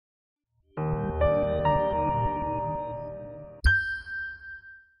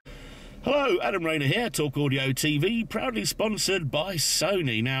Hello, Adam Rayner here, Talk Audio TV, proudly sponsored by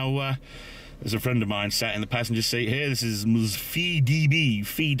Sony. Now, there's a friend of mine sat in the passenger seat here. This is Ms. Fiona D-B,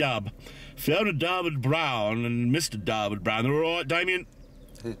 Fiona Durward-Brown and Mr. Durward-Brown. They're all right, Damien?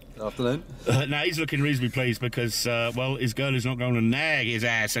 Afternoon. Now, he's looking reasonably pleased because, well, his girl is not going to nag his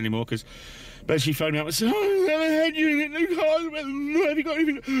ass anymore because basically phoned me up and said, oh, I've never had you in the car. Have you got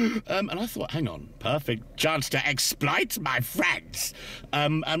anything? And I thought, hang on, perfect chance to exploit my friends.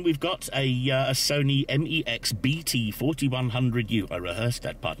 And we've got a Sony MEX-BT4100U. I rehearsed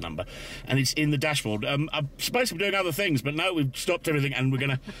that part number. And it's in the dashboard. I'm supposed to be doing other things, but no, we've stopped everything and we're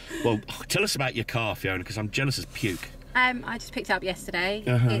going to... Well, tell us about your car, Fiona, because I'm jealous as puke. I just picked it up yesterday.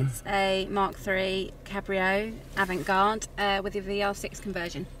 It's a Mark III Cabrio Avant-Garde with a VR6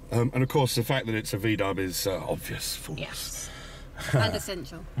 conversion. And of course, the fact that it's a VW is obvious for us. Yes, and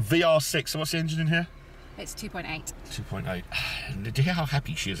essential. VR6, so what's the engine in here? It's 2.8. 2.8. Did you hear how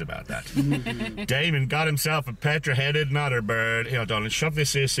happy she is about that? Damon got himself a petra-headed nutterbird. Here, darling, shove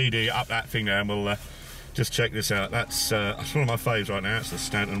this here CD up that thing there and we'll just check this out. That's one of my faves right now. It's the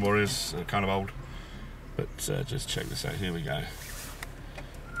Stanton Warriors, kind of old. But just check this out. Here we go.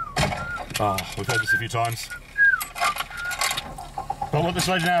 We've heard this a few times. But what this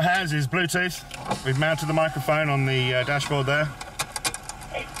lady now has is Bluetooth. We've mounted the microphone on the dashboard there.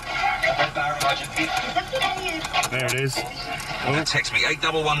 There it is. Oh. Text me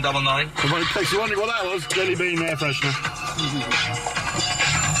 81199. In case you're wondering what that was, Jelly Bean air freshener.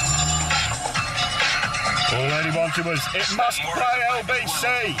 All the lady wanted was, it must play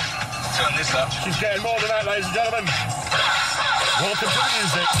LBC. Turn this up. She's getting more than that, ladies and gentlemen. Welcome to the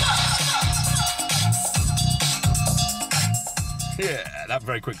music. Yeah, that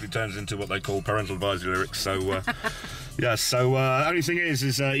very quickly turns into what they call parental advisory lyrics. So, yeah. So, only thing is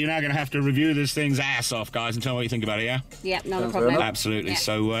you're now going to have to review this thing's ass off, guys, and tell me what you think about it. Yeah. Yep, not a problem. Absolutely. Yeah.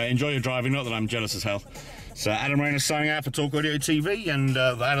 So, enjoy your driving. Not that I'm jealous as hell. So, Adam Rayner signing out for Talk Audio TV, and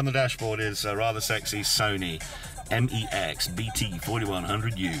that on the dashboard is rather sexy Sony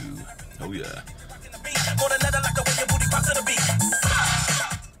MEX-BT4100U. Oh yeah.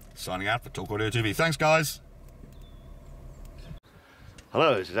 Signing out for Talk Audio TV. Thanks, guys.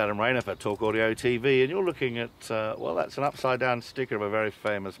 Hello, this is Adam Rayner for Talk Audio TV, and you're looking at, well, that's an upside-down sticker of a very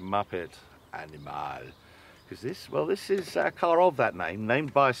famous Muppet animal. Because this is a car of that name,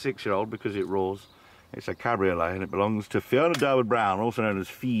 named by a 6-year-old because it roars. It's a cabriolet, and it belongs to Fiona Durward-Brown, also known as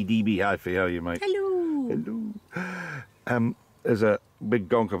Fiona D-B. Hi, Fee, how are you, mate? Hello. Hello. There's a big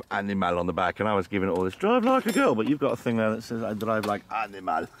gonk of animal on the back, and I was giving it all this drive like a girl, but you've got a thing there that says I drive like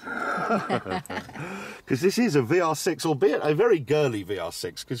animal. Because this is a VR6, albeit a very girly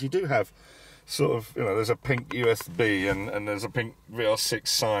VR6, because you do have sort of, you know, there's a pink USB and there's a pink VR6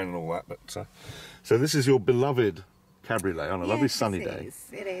 sign and all that. But so this is your beloved cabriolet on a lovely sunny day.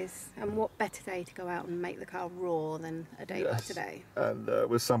 It is. And what better day to go out and make the car roar than a day like today? And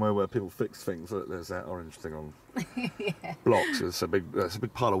we're somewhere where people fix things. Look, there's that orange thing on blocks. There's a big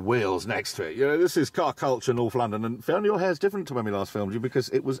pile of wheels next to it. You know, this is car culture, North London. And Fiona, your hair's different to when we last filmed you because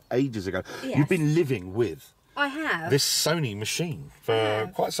it was ages ago. Yes. You've been living with this Sony machine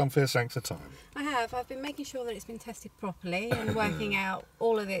for quite some fierce length of time. I have. I've been making sure that it's been tested properly and working out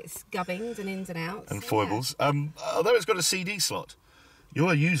all of its gubbins and ins and outs. And foibles. Although it's got a CD slot,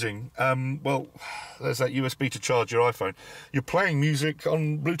 you're using, well, there's that USB to charge your iPhone. You're playing music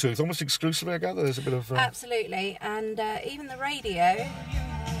on Bluetooth almost exclusively, I gather. There's a bit of... Absolutely. And even the radio...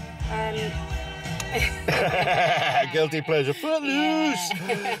 Guilty pleasure. Footloose!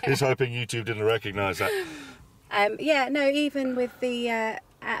 He's hoping YouTube didn't recognise that. Yeah, no, even with the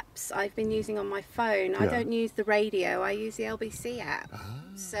apps I've been using on my phone, I don't use the radio, I use the LBC app.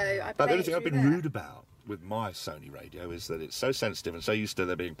 So I But the only thing I've been rude about with my Sony radio is that it's so sensitive and so used to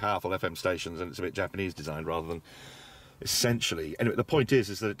there being powerful FM stations, and it's a bit Japanese designed rather than essentially. Anyway, the point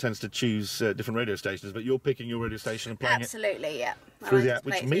is that it tends to choose different radio stations, but you're picking your radio station and playing it through the app,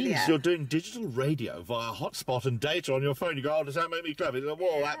 which means you're doing digital radio via hotspot and data on your phone. You go, oh, does that make me clever?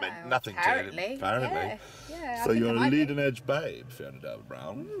 Well, that meant nothing to you. Apparently. Yeah, so you're a leading edge babe, Fiona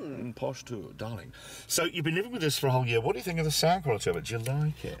Durward-Brown, and posh too, darling. So you've been living with this for a whole year. What do you think of the sound quality of it? Do you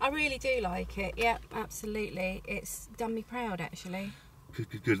like it? I really do like it. Yeah, absolutely. It's done me proud, actually.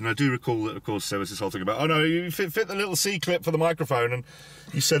 Good. And I do recall that, of course, there was this whole thing about, oh no, you fit the little C clip for the microphone, and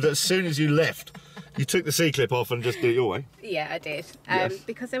you said that as soon as you left, You took the C-clip off and just did it your way? Yeah, I did. Yes.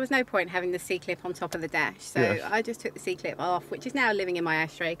 Because there was no point having the C-clip on top of the dash. So Yes. I just took the C-clip off, which is now living in my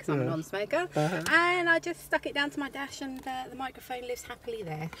ashtray because I'm a non-smoker. And I just stuck it down to my dash, and the microphone lives happily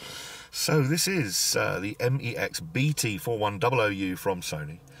there. So this is the MEX-BT4100U from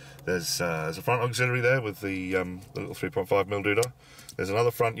Sony. There's a front auxiliary there with the little 3.5mm doodah. There's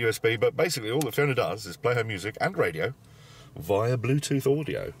another front USB, but basically all that Fiona does is play her music and radio via Bluetooth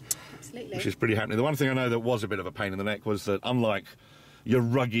audio. Absolutely. Which is pretty handy. The one thing I know that was a bit of a pain in the neck was that, unlike your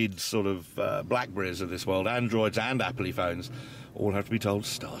rugged sort of Blackberries of this world, Androids and Apple phones all have to be told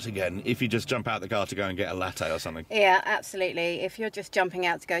start again if you just jump out the car to go and get a latte or something. Yeah, absolutely. If you're just jumping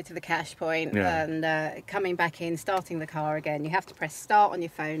out to go to the cash point and coming back in, starting the car again, you have to press start on your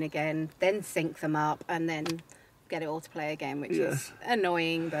phone again, then sync them up, and then get it all to play again, which is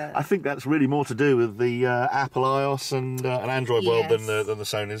annoying. But I think that's really more to do with the Apple iOS and an Android world than the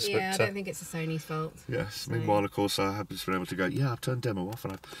Sony's. Yeah, but, I don't think it's the Sony's fault. Yes. So. Meanwhile, of course, I have just been able to go, yeah, I've turned demo off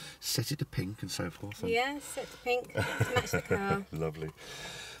and I've set it to pink and so forth. And yeah, set to pink to match the car. Lovely.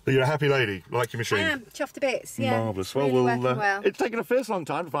 But you're a happy lady, like your machine. I am, chuffed to bits, yeah. Marvellous. Really well, it's taken a fierce long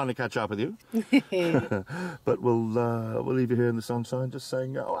time to finally catch up with you. But we'll leave you here in the sunshine just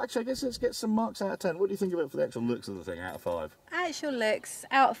saying, actually, I guess let's get some marks out of 10. What do you think of it for the actual looks of the thing out of 5? Actual looks,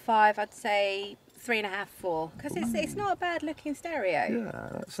 out of 5, I'd say 3.5, 4, because it's not a bad looking stereo. Yeah,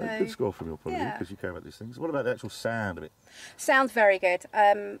 that's a good score from your point of view, because you care about these things. What about the actual sound of it? Sounds very good,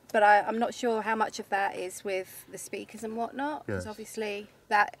 but I'm not sure how much of that is with the speakers and whatnot, because obviously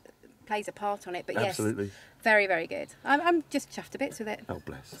that plays a part on it, but absolutely. Yes, very, very good. I'm just chuffed to bits with it. Oh,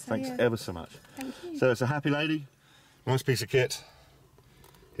 bless. So, thanks ever so much. Thank you. So it's a happy lady, nice piece of kit,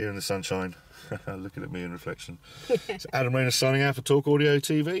 here in the sunshine. Looking at me in reflection. It's Adam Rayner signing out for Talk Audio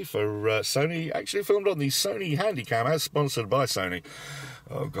TV for Sony. Actually filmed on the Sony Handycam, as sponsored by Sony.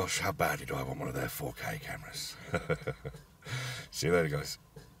 Oh gosh, how badly do I want one of their 4K cameras? See you later, guys.